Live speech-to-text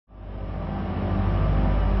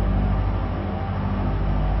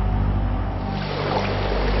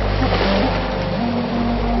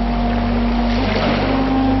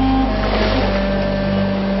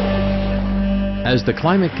As the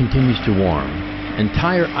climate continues to warm,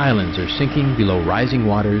 entire islands are sinking below rising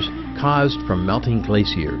waters caused from melting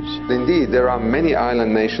glaciers. Indeed, there are many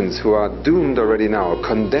island nations who are doomed already now,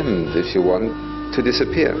 condemned, if you want, to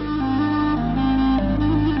disappear.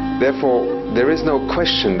 Therefore, there is no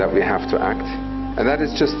question that we have to act, and that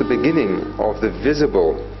is just the beginning of the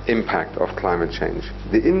visible impact of climate change.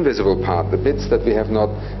 The invisible part, the bits that we have not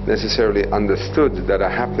necessarily understood that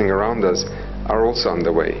are happening around us, are also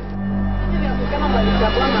underway.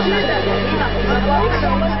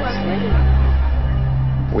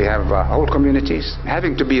 We have whole communities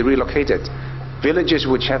having to be relocated. Villages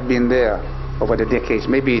which have been there over the decades,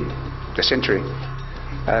 maybe the century.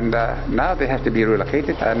 And now they have to be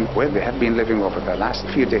relocated, and where they have been living over the last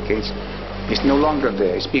few decades is no longer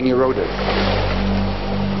there, it's being eroded.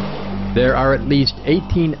 There are at least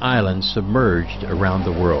 18 islands submerged around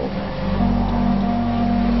the world.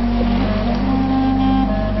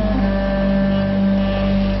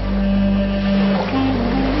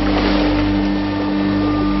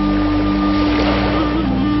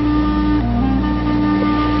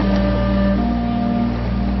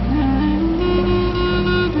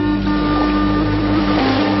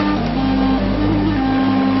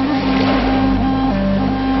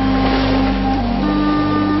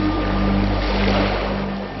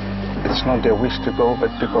 It's not their wish to go, but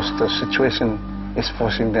because the situation is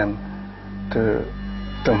forcing them to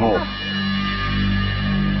move.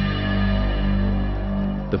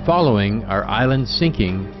 The following are islands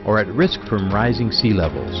sinking or at risk from rising sea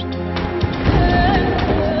levels.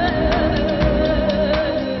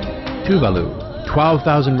 Tuvalu,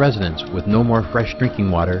 12,000 residents with no more fresh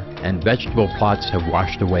drinking water, and vegetable plots have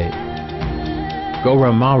washed away.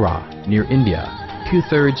 Goramara, near India,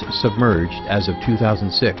 2/3 submerged as of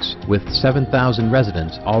 2006, with 7,000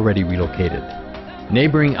 residents already relocated.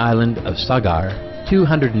 Neighboring island of Sagar,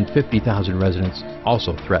 250,000 residents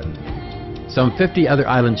also threatened. Some 50 other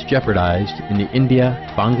islands jeopardized in the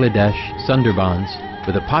India-Bangladesh Sundarbans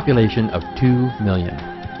with a population of 2 million.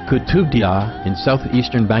 Kutubdia in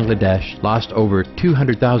southeastern Bangladesh lost over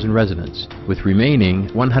 200,000 residents, with remaining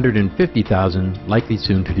 150,000 likely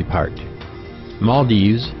soon to depart.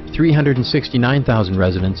 Maldives, 369,000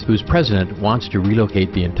 residents whose president wants to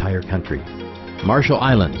relocate the entire country. Marshall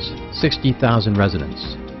Islands, 60,000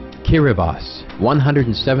 residents. Kiribati,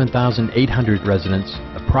 107,800 residents,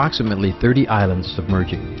 approximately 30 islands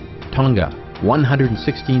submerging. Tonga,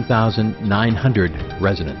 116,900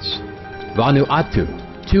 residents. Vanuatu,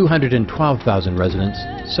 212,000 residents,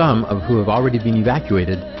 some of who have already been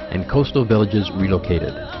evacuated and coastal villages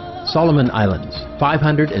relocated. Solomon Islands,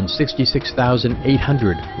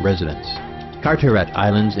 566,800 residents. Carteret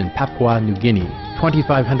Islands in Papua New Guinea,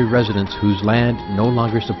 2,500 residents whose land no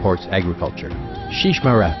longer supports agriculture.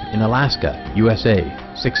 Shishmaref in Alaska, USA,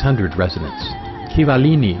 600 residents.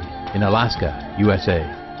 Kivalini in Alaska, USA,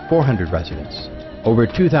 400 residents. Over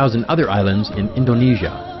 2,000 other islands in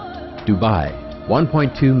Indonesia. Dubai,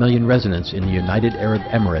 1.2 million residents in the United Arab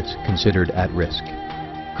Emirates considered at risk.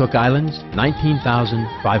 Cook Islands,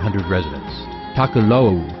 19,500 residents.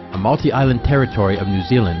 Takulou, a multi-island territory of New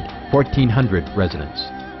Zealand, 1,400 residents.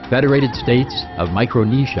 Federated States of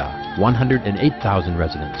Micronesia, 108,000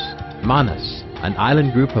 residents. Manus, an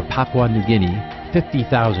island group of Papua New Guinea,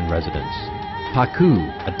 50,000 residents. Paku,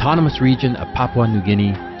 autonomous region of Papua New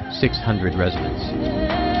Guinea, 600 residents.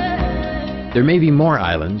 There may be more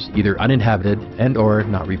islands, either uninhabited and or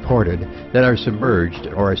not reported, that are submerged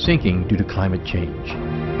or are sinking due to climate change.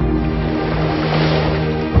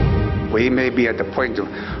 We may be at the point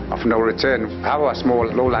of no return. Our small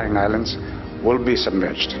low-lying islands will be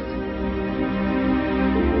submerged.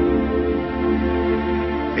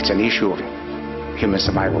 It's an issue of human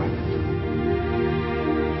survival.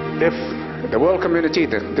 If the world community,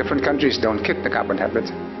 the different countries don't kick the carbon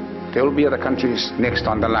habit, there will be other countries next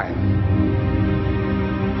on the line.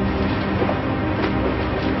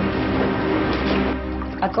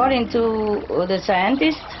 According to the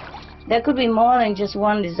scientists, there could be more than just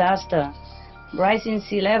one disaster. Rising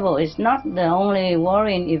sea level is not the only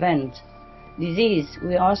worrying event. Disease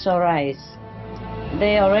will also rise.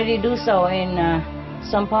 They already do so in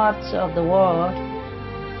some parts of the world.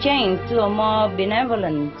 Change to a more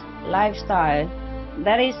benevolent lifestyle,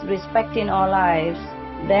 that is respecting our lives,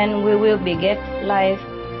 then we will beget life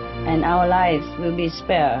and our lives will be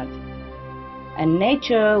spared. And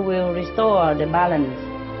nature will restore the balance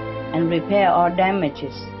and repair our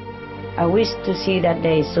damages. I wish to see that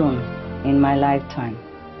day soon in my lifetime.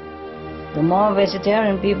 The more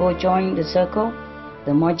vegetarian people join the circle,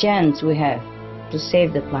 the more chance we have to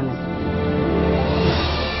save the planet.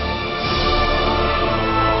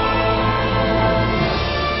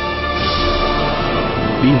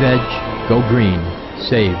 Be veg, go green,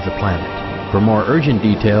 save the planet. For more urgent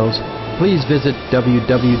details, please visit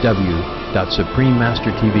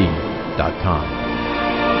www.suprememastertv.com.